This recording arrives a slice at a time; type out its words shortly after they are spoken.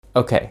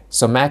Okay,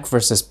 so Mac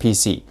versus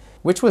PC.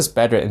 Which was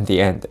better in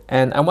the end?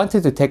 And I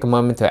wanted to take a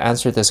moment to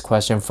answer this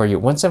question for you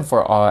once and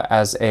for all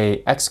as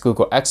a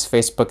ex-Google,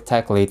 ex-Facebook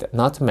tech lead,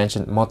 not to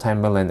mention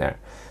multi-millionaire.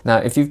 Now,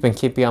 if you've been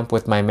keeping up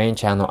with my main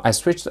channel, I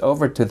switched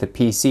over to the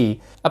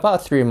PC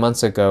about 3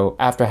 months ago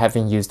after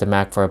having used the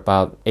Mac for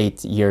about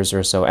 8 years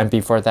or so. And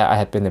before that, I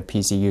had been a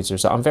PC user,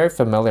 so I'm very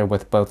familiar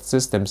with both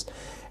systems.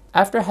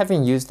 After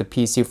having used the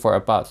PC for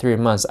about 3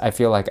 months, I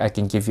feel like I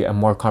can give you a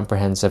more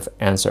comprehensive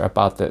answer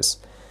about this.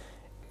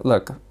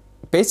 Look,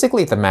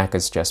 basically the Mac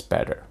is just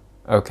better,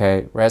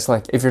 okay? Whereas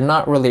like if you're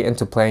not really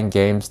into playing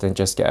games, then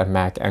just get a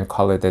Mac and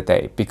call it a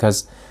day,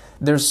 because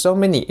there's so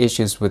many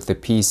issues with the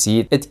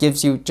PC. It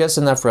gives you just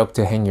enough rope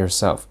to hang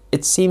yourself.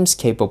 It seems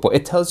capable,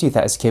 it tells you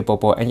that it's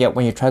capable, and yet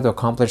when you try to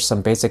accomplish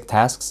some basic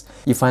tasks,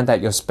 you find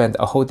that you'll spend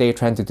a whole day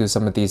trying to do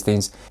some of these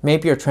things.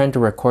 Maybe you're trying to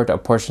record a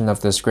portion of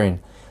the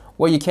screen.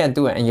 Well, you can't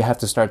do it and you have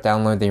to start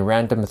downloading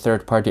random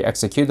third-party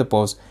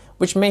executables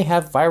which may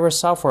have virus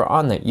software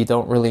on it you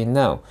don't really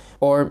know.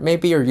 Or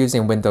maybe you're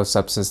using Windows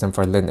Subsystem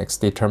for Linux,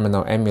 the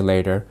terminal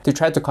emulator, to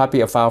try to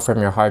copy a file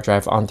from your hard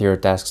drive onto your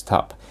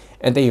desktop.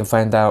 And then you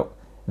find out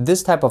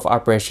this type of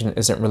operation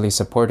isn't really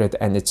supported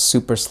and it's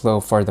super slow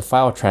for the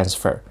file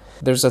transfer.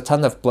 There's a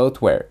ton of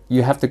bloatware.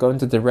 You have to go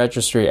into the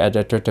registry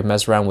editor to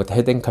mess around with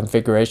hidden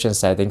configuration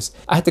settings.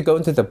 I had to go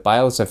into the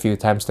BIOS a few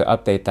times to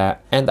update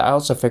that. And I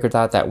also figured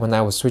out that when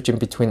I was switching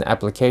between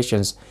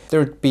applications,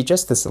 there would be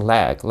just this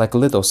lag, like a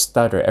little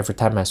stutter every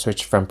time I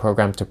switched from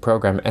program to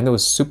program, and it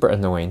was super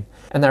annoying.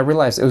 And I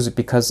realized it was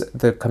because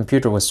the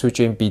computer was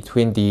switching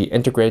between the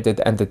integrated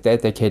and the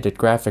dedicated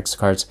graphics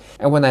cards.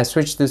 And when I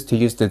switched this to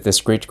use the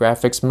discrete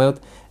graphics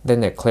mode,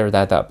 then it cleared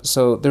that up.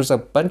 So there's a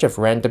bunch of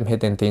random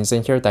hidden things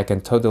in here that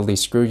can totally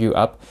screw you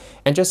up.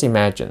 And just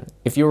imagine,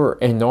 if you were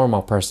a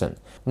normal person,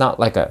 not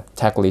like a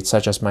tech lead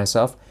such as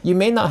myself, you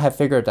may not have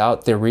figured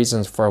out the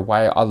reasons for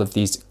why all of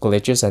these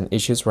glitches and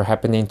issues were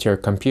happening to your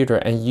computer,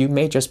 and you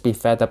may just be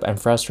fed up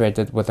and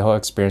frustrated with the whole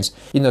experience.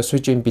 You know,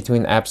 switching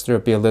between apps, there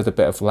will be a little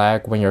bit of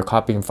lag when you're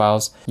copying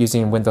files.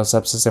 Using Windows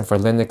Subsystem for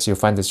Linux, you'll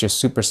find it's just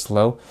super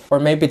slow. Or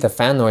maybe the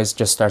fan noise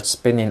just starts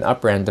spinning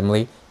up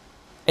randomly,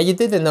 and you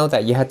didn't know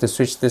that you had to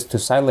switch this to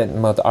silent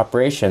mode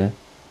operation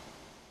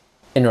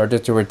in order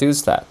to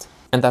reduce that.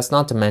 And that's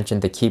not to mention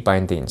the key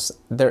bindings.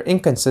 They're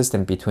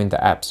inconsistent between the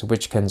apps,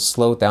 which can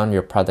slow down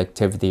your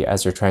productivity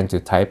as you're trying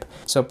to type.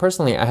 So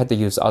personally, I had to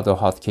use auto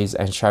hotkeys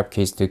and sharp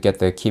keys to get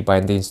the key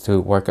bindings to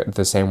work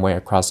the same way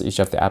across each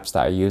of the apps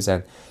that I use.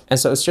 And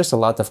so it's just a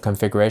lot of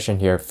configuration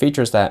here,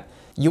 features that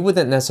you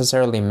wouldn't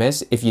necessarily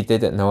miss if you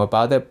didn't know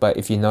about it, but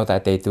if you know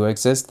that they do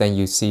exist, then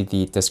you see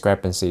the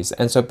discrepancies.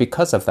 And so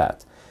because of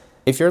that,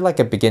 if you're like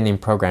a beginning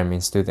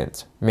programming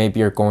student, maybe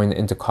you're going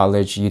into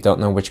college, you don't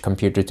know which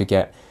computer to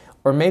get,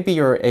 or maybe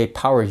you're a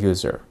power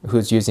user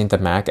who's using the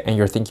Mac and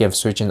you're thinking of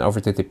switching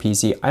over to the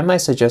PC, I might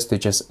suggest to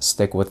just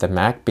stick with the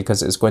Mac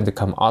because it's going to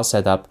come all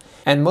set up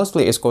and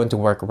mostly it's going to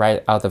work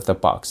right out of the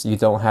box. You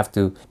don't have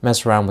to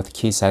mess around with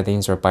key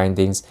settings or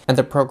bindings, and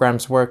the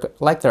programs work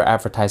like they're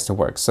advertised to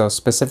work. So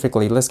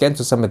specifically, let's get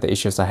into some of the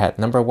issues I had.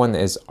 Number one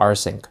is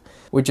rsync,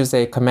 which is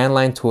a command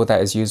line tool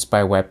that is used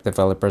by web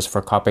developers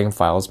for copying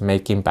files,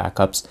 making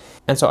backups.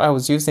 And so I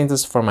was using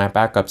this for my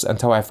backups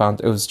until I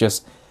found it was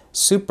just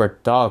super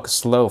dog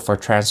slow for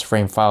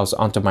transferring files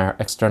onto my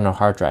external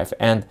hard drive.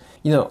 And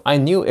you know, I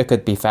knew it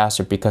could be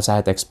faster because I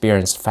had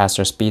experienced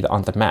faster speed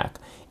on the Mac.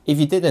 If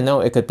you didn't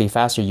know it could be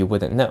faster, you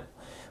wouldn't know.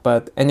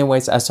 But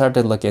anyways, I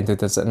started looking into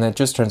this and it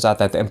just turns out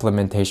that the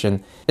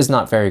implementation is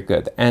not very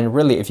good. And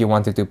really, if you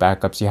want to do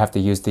backups, you have to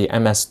use the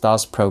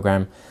MS-DOS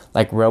program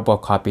like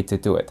Robocopy to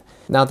do it.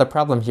 Now the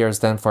problem here is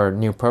then for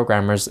new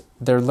programmers,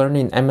 they're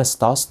learning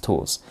MS-DOS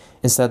tools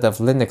instead of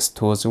Linux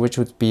tools, which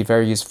would be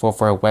very useful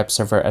for a web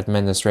server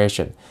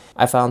administration.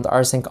 I found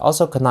rsync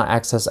also could not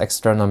access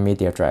external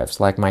media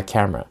drives like my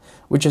camera,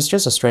 which is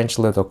just a strange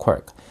little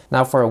quirk.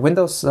 Now for a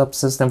Windows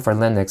Subsystem for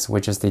Linux,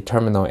 which is the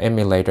terminal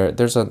emulator,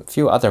 there's a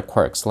few other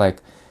quirks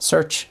like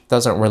search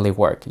doesn't really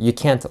work. You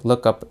can't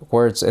look up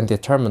words in the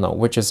terminal,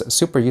 which is a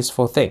super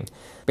useful thing.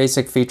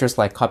 Basic features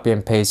like copy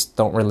and paste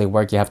don't really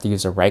work. You have to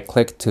use a right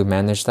click to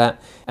manage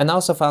that. And I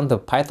also found the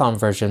Python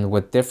version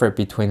would differ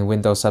between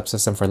Windows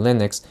Subsystem for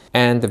Linux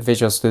and the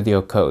Visual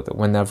Studio Code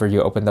whenever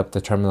you opened up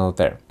the terminal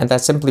there. And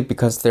that's simply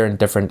because they're in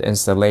different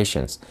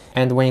installations.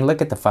 And when you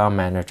look at the file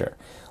manager,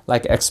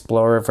 like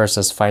Explorer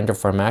versus Finder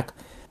for Mac,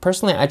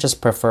 personally, I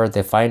just prefer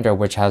the Finder,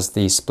 which has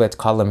the split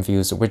column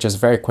views, which is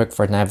very quick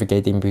for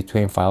navigating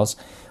between files.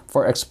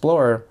 For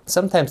Explorer,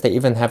 sometimes they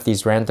even have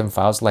these random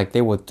files, like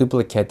they will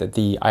duplicate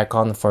the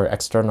icon for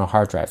external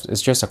hard drives.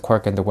 It's just a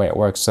quirk in the way it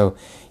works. So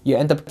you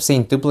end up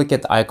seeing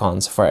duplicate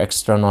icons for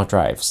external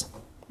drives,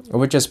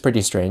 which is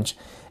pretty strange.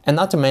 And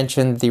not to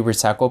mention, the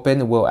recycle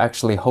bin will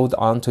actually hold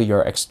on to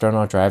your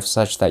external drives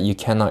such that you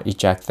cannot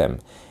eject them.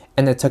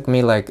 And it took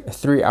me like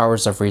 3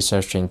 hours of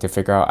researching to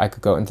figure out I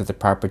could go into the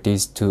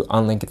properties to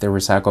unlink the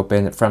recycle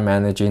bin from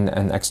managing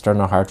an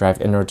external hard drive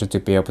in order to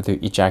be able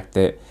to eject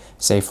it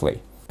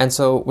safely. And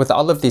so with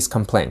all of these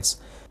complaints,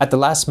 at the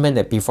last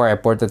minute before I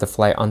boarded the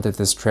flight onto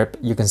this trip,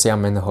 you can see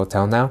I'm in the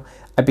hotel now,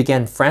 I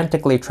began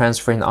frantically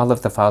transferring all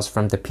of the files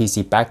from the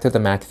PC back to the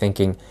Mac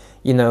thinking,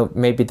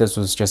 maybe this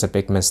was just a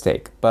big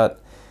mistake.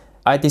 But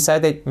I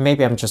decided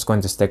maybe I'm just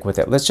going to stick with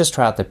it. Let's just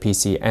try out the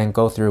PC and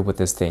go through with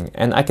this thing.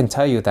 And I can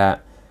tell you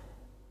that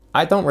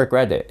I don't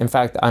regret it. In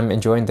fact, I'm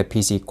enjoying the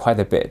PC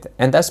quite a bit.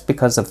 And that's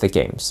because of the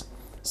games.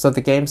 So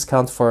the games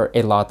count for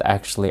a lot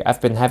actually.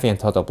 I've been having a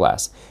total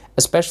blast,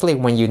 especially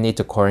when you need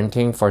to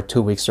quarantine for 2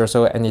 weeks or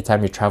so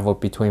anytime you travel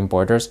between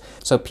borders.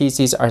 So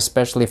PCs are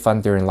especially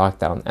fun during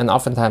lockdown, and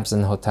oftentimes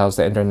in hotels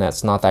the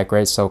internet's not that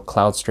great, so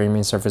cloud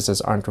streaming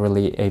services aren't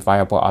really a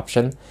viable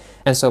option.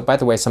 And so, by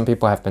the way, some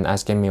people have been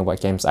asking me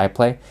what games I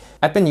play.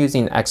 I've been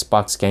using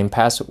Xbox Game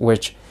Pass,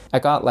 which I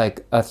got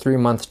like a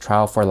 3-month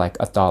trial for like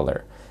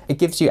 $1. It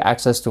gives you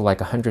access to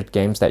like 100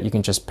 games that you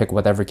can just pick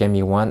whatever game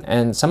you want,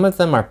 and some of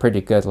them are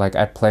pretty good. Like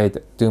I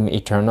played Doom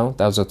Eternal,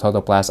 that was a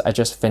total blast. I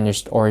just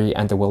finished Ori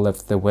and the Will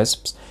of the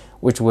Wisps,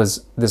 which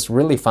was this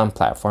really fun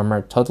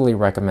platformer. Totally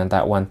recommend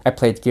that one. I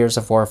played Gears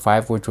of War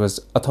 5, which was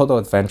a total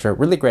adventure,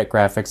 really great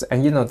graphics,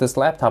 and this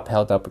laptop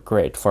held up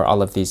great for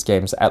all of these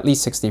games, at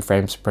least 60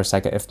 frames per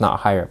second, if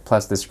not higher,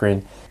 plus the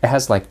screen. It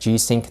has like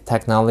G-Sync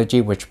technology,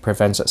 which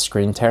prevents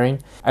screen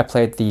tearing. I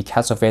played the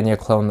Castlevania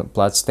clone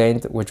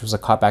Bloodstained, which was a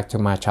callback to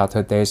my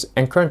childhood days,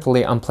 and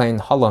currently I'm playing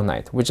Hollow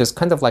Knight, which is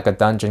kind of like a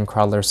dungeon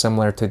crawler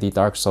similar to the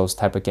Dark Souls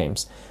type of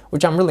games,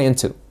 which I'm really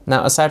into.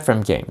 Now, aside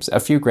from games, a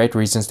few great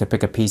reasons to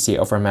pick a PC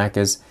over Mac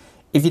is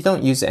if you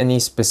don't use any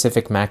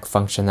specific Mac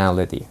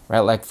functionality, right?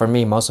 Like for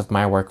me, most of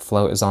my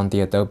workflow is on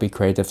the Adobe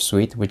Creative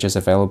Suite, which is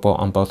available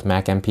on both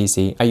Mac and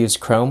PC. I use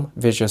Chrome,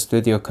 Visual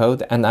Studio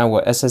Code, and I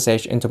will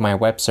SSH into my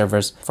web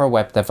servers for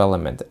web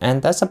development.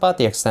 And that's about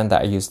the extent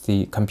that I use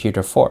the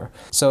computer for.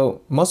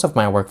 So most of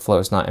my workflow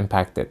is not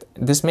impacted.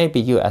 This may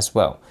be you as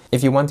well.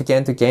 If you want to get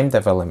into game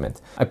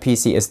development, a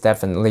PC is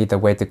definitely the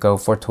way to go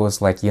for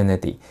tools like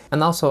Unity.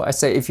 And also, I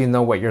say if you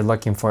know what you're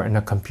looking for in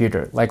a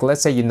computer, like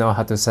let's say you know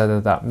how to set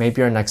it up,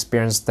 maybe you're an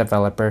experienced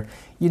developer,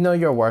 you know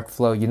your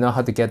workflow, you know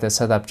how to get it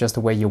set up just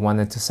the way you want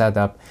it to set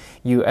up,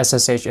 you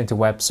SSH into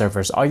web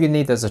servers, all you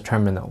need is a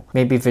terminal,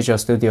 maybe Visual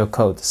Studio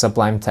Code,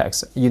 Sublime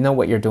Text, you know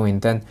what you're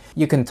doing, then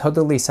you can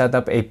totally set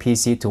up a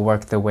PC to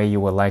work the way you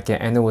would like it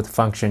and it would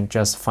function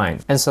just fine.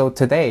 And so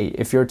today,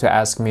 if you were to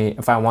ask me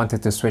if I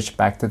wanted to switch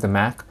back to the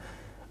Mac,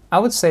 I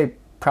would say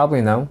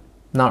probably no,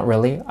 not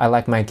really. I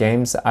like my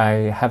games.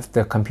 I have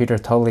the computer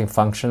totally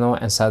functional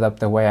and set up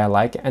the way I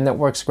like, and it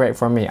works great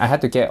for me. I had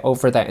to get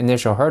over that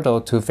initial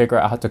hurdle to figure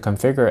out how to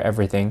configure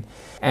everything,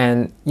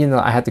 and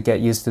I had to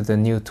get used to the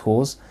new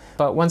tools.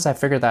 But once I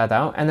figured that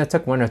out, and it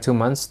took 1 or 2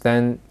 months,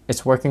 then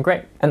it's working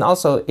great. And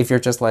also, if you're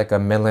just like a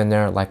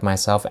millionaire like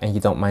myself and you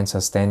don't mind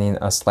sustaining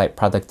a slight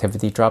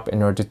productivity drop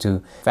in order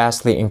to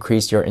vastly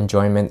increase your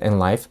enjoyment in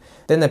life,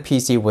 then a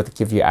PC would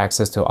give you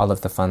access to all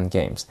of the fun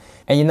games.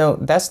 And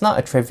that's not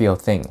a trivial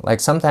thing. Like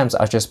sometimes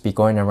I'll just be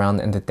going around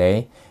in the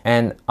day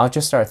and I'll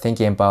just start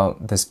thinking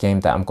about this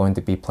game that I'm going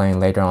to be playing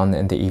later on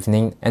in the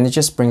evening, and it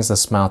just brings a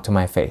smile to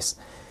my face.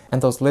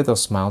 And those little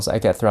smiles I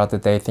get throughout the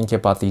day thinking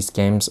about these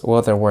games,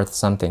 well, they're worth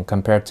something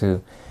compared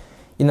to,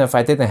 if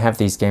I didn't have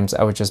these games,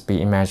 I would just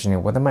be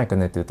imagining, what am I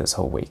going to do this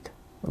whole week?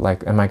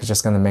 Like, am I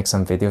just going to make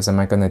some videos? Am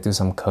I going to do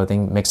some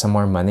coding, make some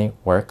more money,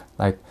 work?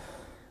 Like,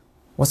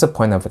 what's the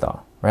point of it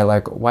all, right?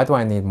 Like, why do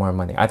I need more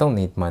money? I don't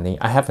need money.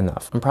 I have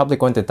enough. I'm probably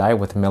going to die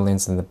with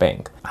millions in the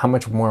bank. How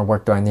much more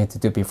work do I need to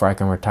do before I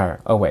can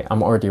retire? Oh wait,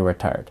 I'm already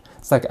retired.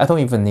 It's like, I don't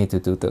even need to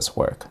do this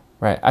work,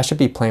 right? I should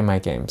be playing my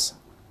games.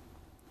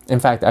 In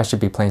fact, I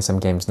should be playing some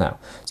games now.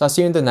 So I'll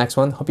see you in the next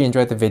one. Hope you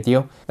enjoyed the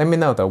video. Let me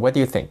know though, what do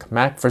you think?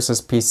 Mac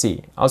versus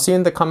PC? I'll see you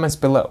in the comments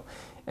below.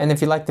 And if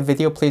you liked the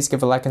video, please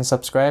give a like and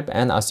subscribe,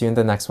 and I'll see you in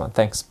the next one.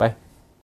 Thanks, bye.